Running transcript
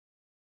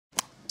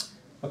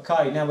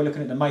Okay, now we're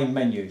looking at the main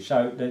menu.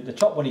 So the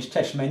top one is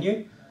test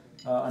menu,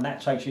 and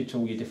that takes you to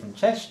all your different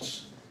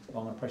tests.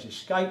 I'm going to press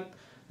escape.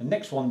 The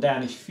next one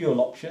down is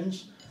fuel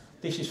options.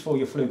 This is for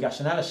your flue gas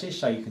analysis,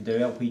 so you can do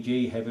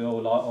LPG, heavy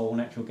oil, light oil,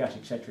 natural gas,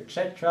 etc,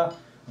 etc.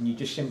 And you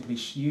just simply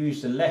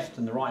use the left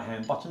and the right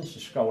hand buttons to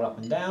scroll up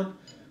and down,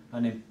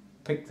 and then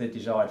pick the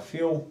desired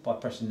fuel by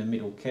pressing the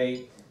middle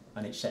key,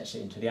 and it sets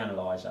it into the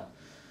analyzer.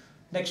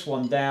 Next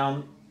one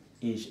down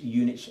is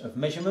units of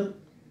measurement.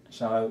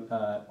 So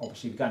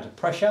obviously we're going to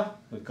pressure.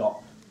 We've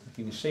got, if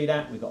you can see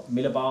that, we've got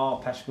millibar,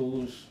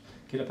 pascals,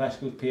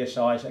 kilopascals,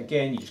 psi's.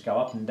 Again, you just go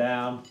up and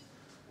down,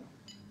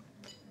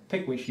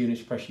 pick which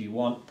units pressure you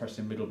want, press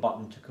the middle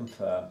button to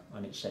confirm,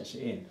 and it sets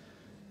it in.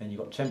 Then you've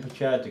got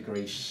temperature,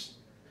 degrees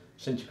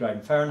centigrade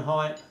and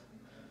Fahrenheit.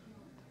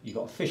 You've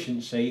got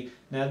efficiency.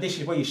 Now this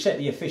is where you set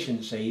the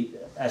efficiency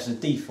as a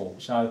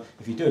default. So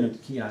if you're doing,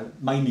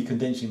 mainly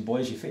condensing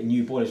boilers, you're fitting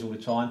new boilers all the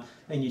time,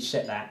 then you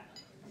set that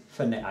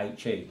for net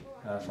HE,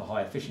 for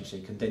high efficiency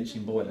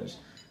condensing boilers,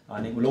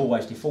 and it will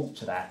always default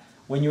to that.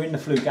 When you're in the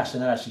flue gas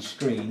analysis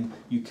screen,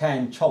 you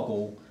can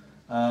toggle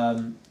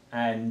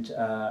and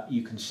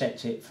you can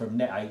set it from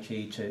net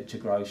HE to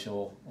gross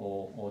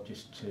or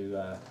just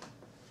to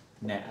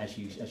net as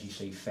you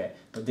see fit.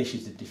 But this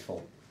is the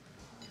default.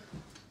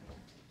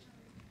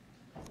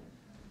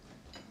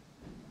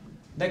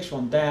 Next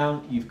one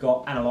down, you've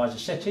got analyzer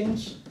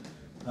settings.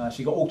 So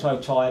you've got auto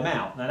time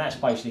out. Now that's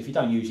basically if you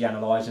don't use the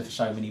analyzer for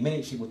so many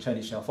minutes, it will turn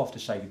itself off to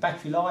save your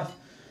battery life.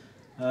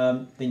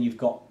 Then you've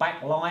got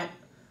backlight.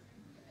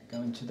 Go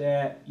into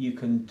there. You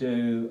can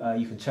do.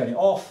 You can turn it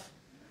off.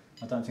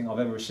 I don't think I've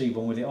ever received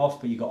one with it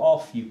off, but you've got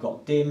off, you've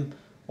got dim,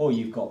 or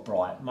you've got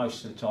bright.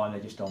 Most of the time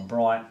they're just on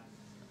bright.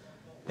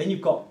 Then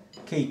you've got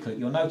key click.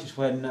 You'll notice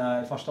when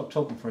if I stop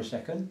talking for a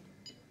second,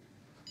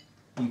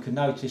 you can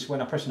notice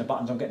when I'm pressing the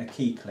buttons I'm getting a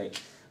key click.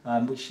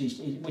 Which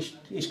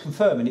is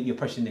confirming that you're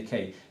pressing the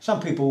key.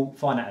 Some people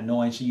find that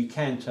annoying, so you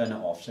can turn it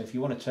off. So if you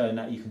want to turn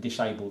that, you can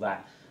disable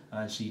that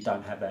so you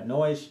don't have that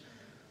noise.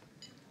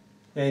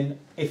 Then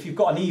if you've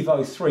got an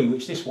eVo 3,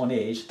 which this one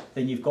is,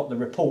 then you've got the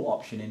report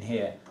option in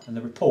here, and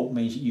the report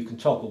means that you can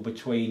toggle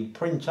between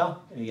printer,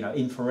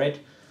 infrared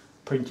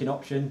printing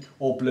option,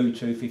 or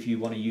Bluetooth if you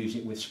want to use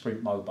it with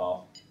Sprint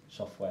mobile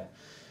software.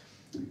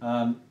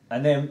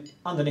 And then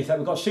underneath that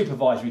we've got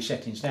supervisory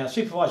settings. Now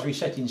supervisory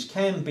settings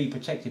can be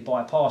protected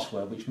by a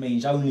password, which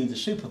means only the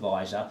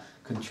supervisor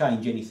can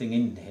change anything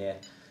in here.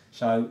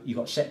 So you've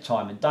got set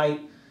time and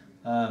date,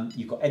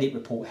 you've got edit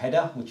report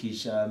header, which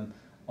is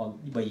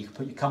where you can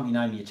put your company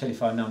name and your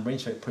telephone number in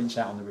so it prints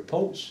out on the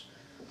reports.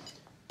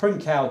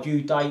 Print out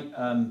due date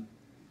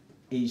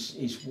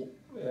is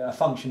a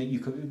function that you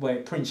could, where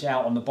it prints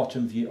out on the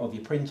bottom of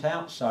your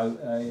printout. So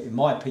in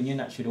my opinion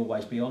that should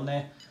always be on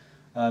there.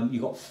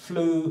 You've got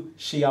Flue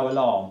CO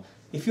alarm.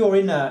 If you're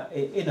in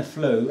a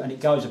flue and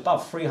it goes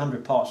above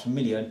 300 parts per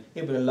million,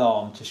 it will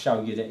alarm to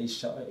show you that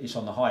it's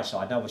on the high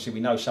side. Now obviously we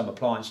know some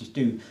appliances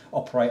do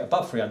operate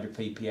above 300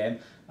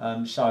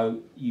 ppm, so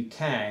you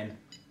can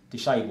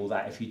disable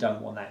that if you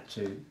don't want that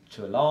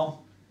to alarm.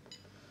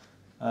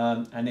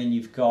 And then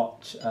you've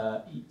got,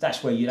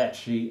 that's where you'd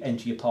actually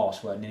enter your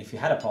password, and then if you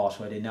had a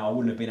password in there, I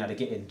wouldn't have been able to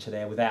get into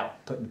there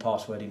without putting the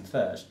password in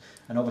first.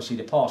 And obviously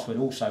the password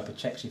also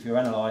protects if your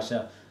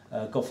analyzer,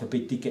 God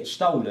forbid, did get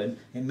stolen.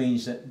 It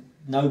means that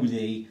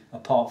nobody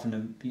apart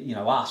from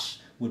us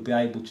would be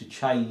able to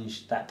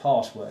change that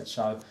password.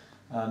 So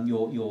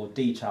your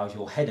details,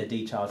 your header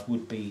details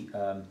would be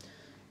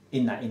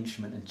in that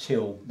instrument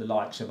until the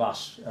likes of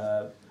us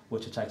were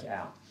to take it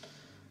out.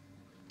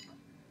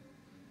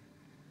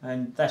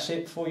 And that's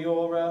it for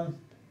your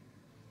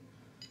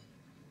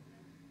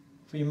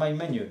main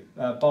menu,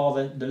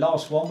 bar the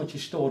last one, which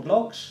is stored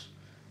logs.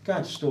 Go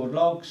into stored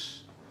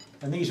logs,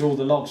 and these are all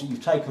the logs that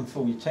you've taken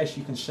for your test.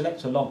 You can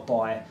select a log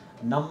by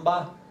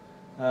number.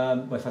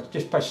 Well, if I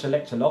just press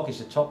select a log, is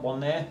the top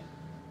one there,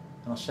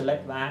 and I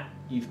select that,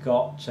 you've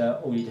got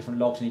all your different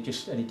logs, and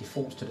it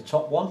defaults to the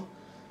top one.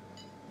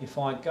 If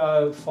I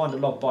go find a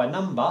log by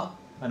number,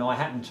 and I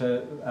happen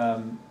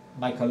to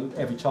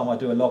every time I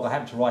do a log, I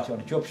happen to write it on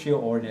a job sheet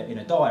or in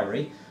a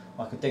diary,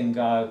 I could then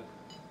go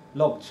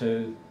log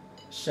to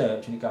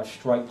search, and it goes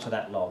straight to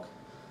that log.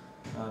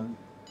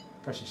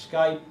 Press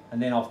escape,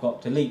 and then I've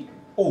got delete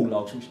all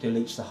logs, which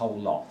deletes the whole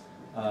lot.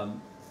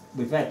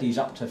 We've had these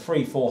up to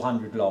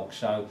 300-400 logs,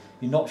 so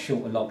you're not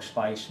short of log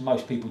space.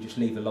 Most people just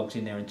leave the logs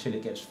in there until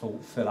it gets full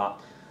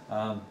up,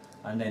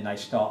 and then they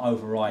start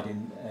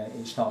overriding.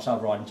 It starts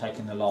overriding,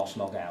 taking the last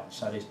log out.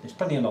 So there's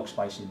plenty of log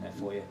space in there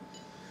for you.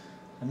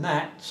 And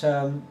that's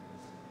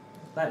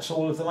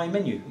all of the main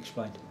menu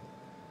explained.